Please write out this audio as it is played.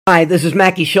Hi, this is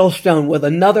Mackie Shilstone with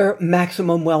another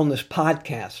Maximum Wellness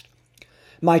podcast.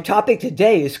 My topic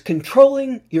today is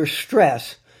controlling your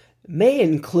stress may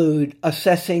include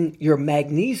assessing your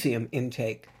magnesium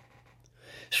intake.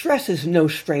 Stress is no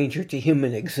stranger to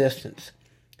human existence.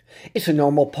 It's a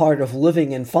normal part of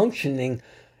living and functioning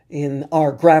in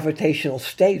our gravitational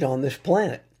state on this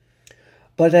planet.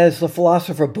 But as the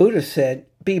philosopher Buddha said,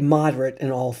 be moderate in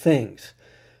all things.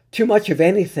 Too much of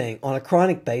anything on a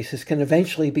chronic basis can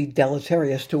eventually be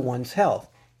deleterious to one's health.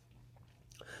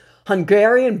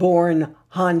 Hungarian-born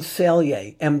Hans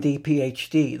Selye, MD,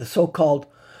 PhD, the so-called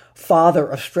father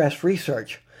of stress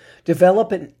research,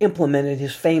 developed and implemented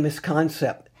his famous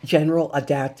concept, general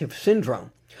adaptive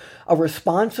syndrome, a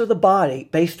response of the body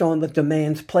based on the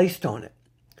demands placed on it.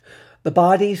 The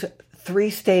body's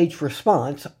three-stage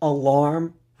response,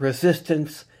 alarm,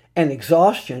 resistance, and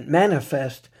exhaustion,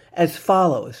 manifest as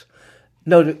follows,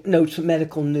 notes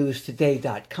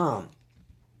medicalnewstoday.com.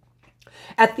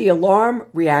 At the alarm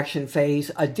reaction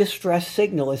phase, a distress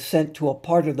signal is sent to a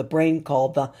part of the brain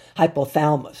called the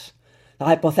hypothalamus. The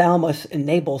hypothalamus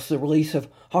enables the release of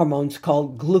hormones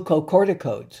called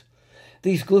glucocorticoids.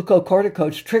 These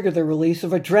glucocorticoids trigger the release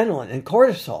of adrenaline and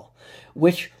cortisol,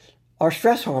 which are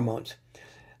stress hormones.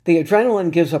 The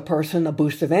adrenaline gives a person a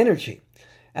boost of energy,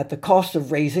 at the cost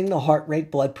of raising the heart rate,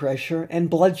 blood pressure, and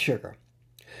blood sugar.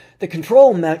 The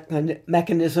control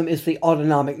mechanism is the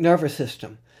autonomic nervous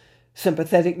system,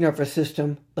 sympathetic nervous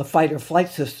system, the fight or flight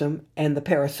system, and the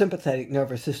parasympathetic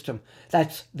nervous system.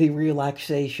 That's the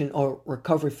relaxation or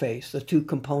recovery phase, the two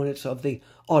components of the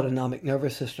autonomic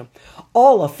nervous system,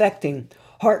 all affecting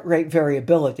heart rate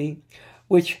variability,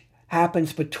 which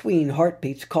happens between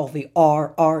heartbeats called the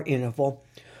RR interval,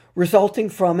 resulting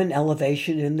from an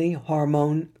elevation in the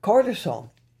hormone cortisol.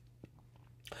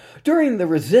 During the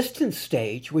resistance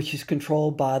stage, which is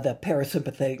controlled by the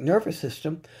parasympathetic nervous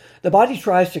system, the body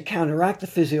tries to counteract the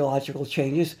physiological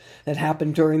changes that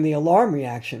happen during the alarm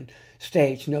reaction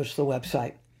stage, notes the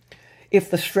website.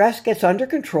 If the stress gets under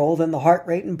control, then the heart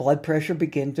rate and blood pressure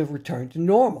begin to return to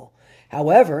normal.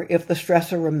 However, if the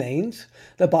stressor remains,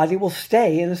 the body will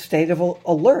stay in a state of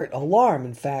alarm,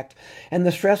 in fact, and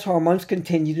the stress hormones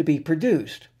continue to be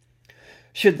produced.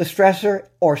 Should the stressor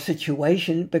or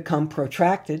situation become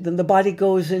protracted, then the body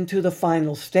goes into the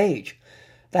final stage.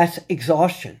 That's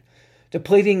exhaustion,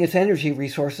 depleting its energy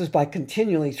resources by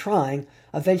continually trying,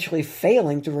 eventually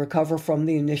failing to recover from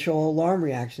the initial alarm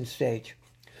reaction stage.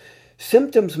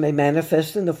 Symptoms may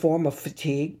manifest in the form of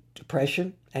fatigue,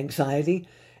 depression, anxiety,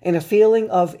 and a feeling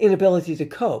of inability to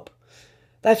cope.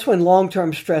 That's when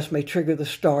long-term stress may trigger the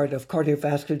start of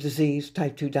cardiovascular disease,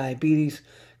 type 2 diabetes,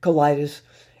 colitis,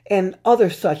 and other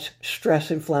such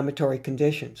stress inflammatory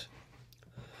conditions.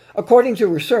 According to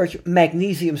research,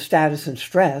 magnesium status and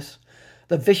stress,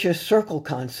 the vicious circle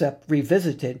concept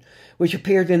revisited, which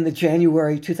appeared in the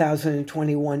January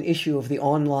 2021 issue of the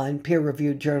online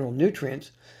peer-reviewed journal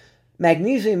Nutrients,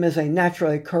 magnesium is a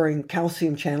naturally occurring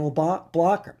calcium channel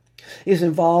blocker, is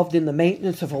involved in the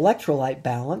maintenance of electrolyte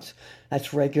balance,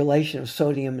 that's regulation of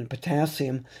sodium and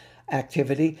potassium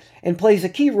activity, and plays a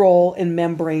key role in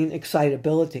membrane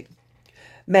excitability.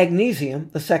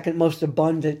 Magnesium, the second most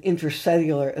abundant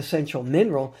intracellular essential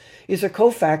mineral, is a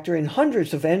cofactor in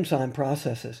hundreds of enzyme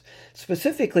processes,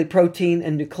 specifically protein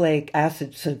and nucleic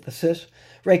acid synthesis,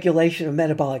 regulation of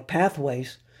metabolic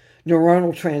pathways,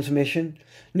 neuronal transmission,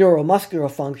 neuromuscular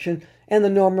function, and the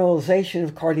normalization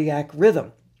of cardiac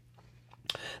rhythm.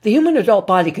 The human adult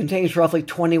body contains roughly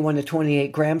 21 to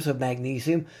 28 grams of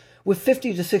magnesium, with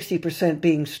 50 to 60%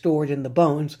 being stored in the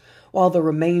bones, while the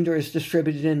remainder is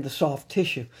distributed in the soft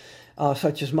tissue,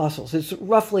 such as muscles. It's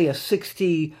roughly a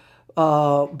 60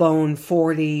 bone,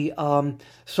 40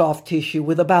 soft tissue,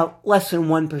 with about less than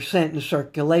 1% in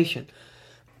circulation.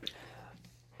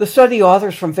 The study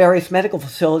authors from various medical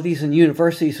facilities and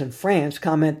universities in France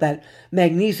comment that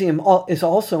magnesium is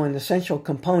also an essential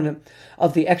component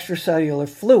of the extracellular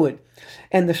fluid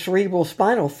and the cerebral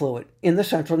spinal fluid in the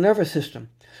central nervous system.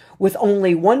 With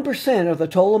only 1% of the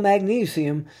total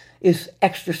magnesium is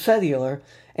extracellular,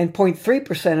 and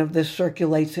 0.3% of this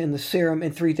circulates in the serum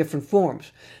in three different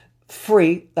forms.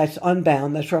 Free, that's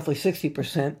unbound, that's roughly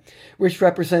 60%, which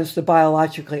represents the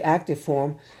biologically active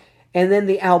form, and then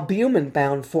the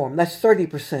albumin-bound form, that's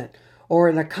 30%, or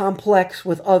in a complex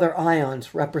with other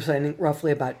ions, representing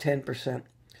roughly about 10%.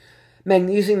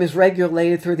 Magnesium is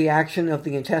regulated through the action of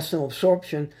the intestinal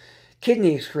absorption,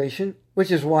 kidney excretion, which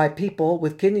is why people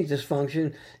with kidney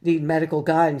dysfunction need medical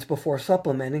guidance before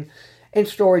supplementing, and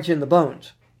storage in the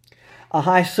bones. A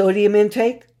high sodium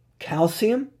intake,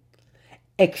 calcium,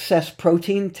 excess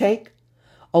protein intake,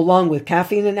 along with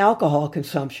caffeine and alcohol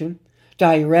consumption,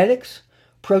 diuretics,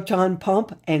 proton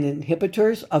pump and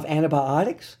inhibitors of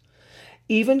antibiotics,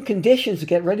 even conditions,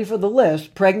 get ready for the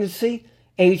list, pregnancy,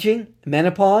 aging,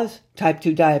 menopause, type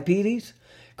 2 diabetes,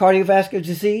 cardiovascular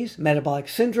disease, metabolic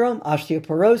syndrome,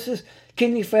 osteoporosis,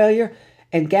 kidney failure,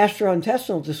 and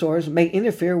gastrointestinal disorders may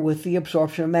interfere with the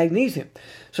absorption of magnesium.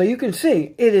 So you can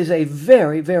see it is a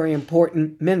very, very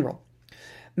important mineral.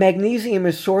 Magnesium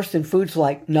is sourced in foods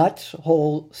like nuts,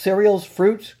 whole cereals,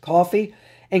 fruits, coffee,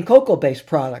 and cocoa-based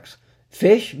products,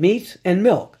 fish, meats, and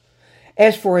milk.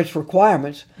 As for its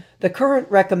requirements, the current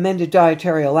recommended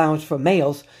dietary allowance for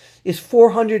males is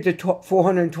 400 to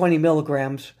 420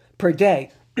 milligrams per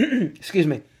day, excuse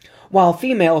me, while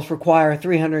females require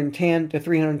 310 to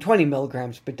 320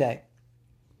 milligrams per day.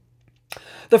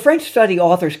 The French study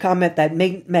authors comment that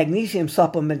magnesium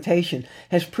supplementation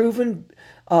has proven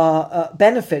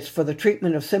benefits for the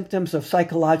treatment of symptoms of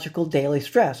psychological daily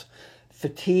stress,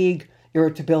 fatigue,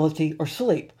 irritability, or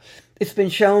sleep. It's been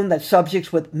shown that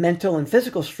subjects with mental and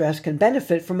physical stress can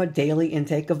benefit from a daily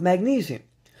intake of magnesium.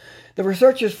 The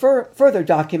researchers further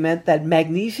document that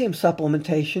magnesium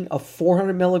supplementation of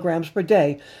 400 milligrams per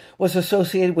day was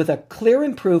associated with a clear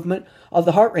improvement of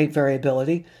the heart rate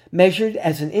variability, measured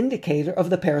as an indicator of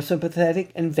the parasympathetic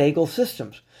and vagal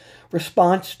systems'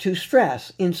 response to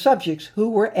stress in subjects who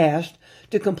were asked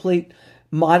to complete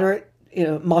moderate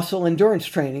muscle endurance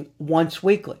training once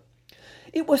weekly.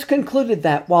 It was concluded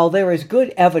that while there is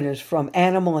good evidence from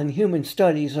animal and human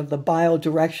studies of the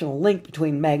biodirectional link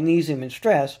between magnesium and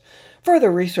stress,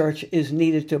 further research is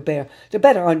needed to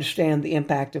better understand the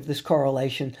impact of this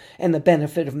correlation and the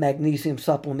benefit of magnesium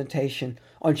supplementation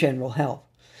on general health.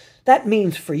 That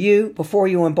means for you, before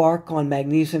you embark on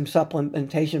magnesium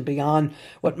supplementation beyond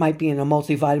what might be in a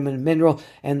multivitamin and mineral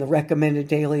and the recommended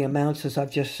daily amounts as I've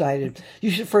just cited,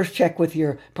 you should first check with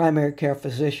your primary care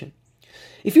physician.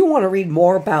 If you want to read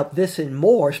more about this and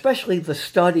more, especially the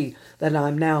study that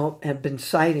I'm now have been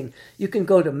citing, you can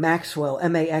go to Maxwell,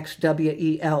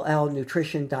 Maxwell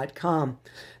nutrition.com.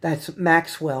 That's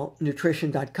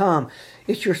maxwellnutrition.com.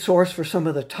 It's your source for some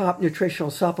of the top nutritional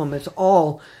supplements.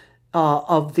 All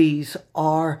of these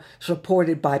are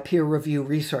supported by peer-reviewed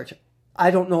research. I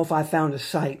don't know if I found a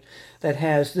site that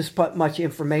has this much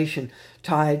information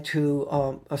tied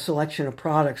to a selection of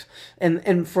products.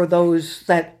 And for those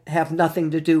that have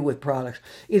nothing to do with products,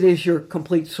 it is your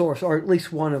complete source, or at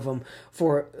least one of them,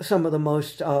 for some of the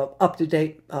most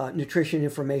up-to-date nutrition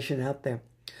information out there.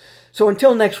 So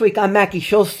until next week, I'm Mackie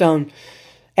Shilstone,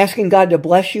 asking God to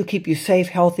bless you, keep you safe,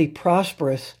 healthy,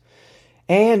 prosperous,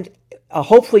 and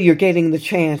hopefully you're getting the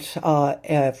chance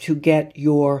to get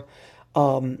your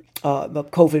the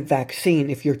COVID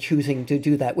vaccine if you're choosing to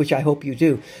do that, which I hope you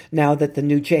do, now that the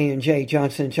new J&J,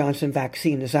 Johnson & Johnson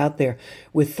vaccine is out there,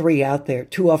 with 3 out there.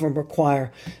 2 of them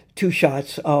require 2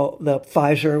 shots. The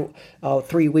Pfizer,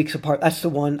 3 weeks apart. That's the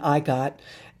one I got.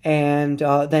 And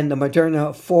then the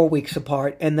Moderna, 4 weeks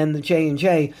apart. And then the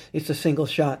J&J, it's a single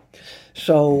shot.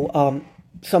 So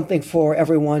something for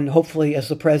everyone. Hopefully, as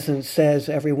the president says,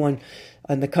 everyone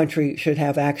and the country should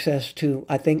have access to,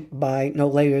 I think, by no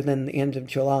later than the end of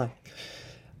July.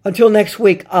 Until next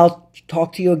week, I'll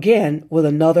talk to you again with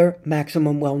another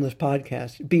Maximum Wellness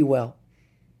podcast. Be well.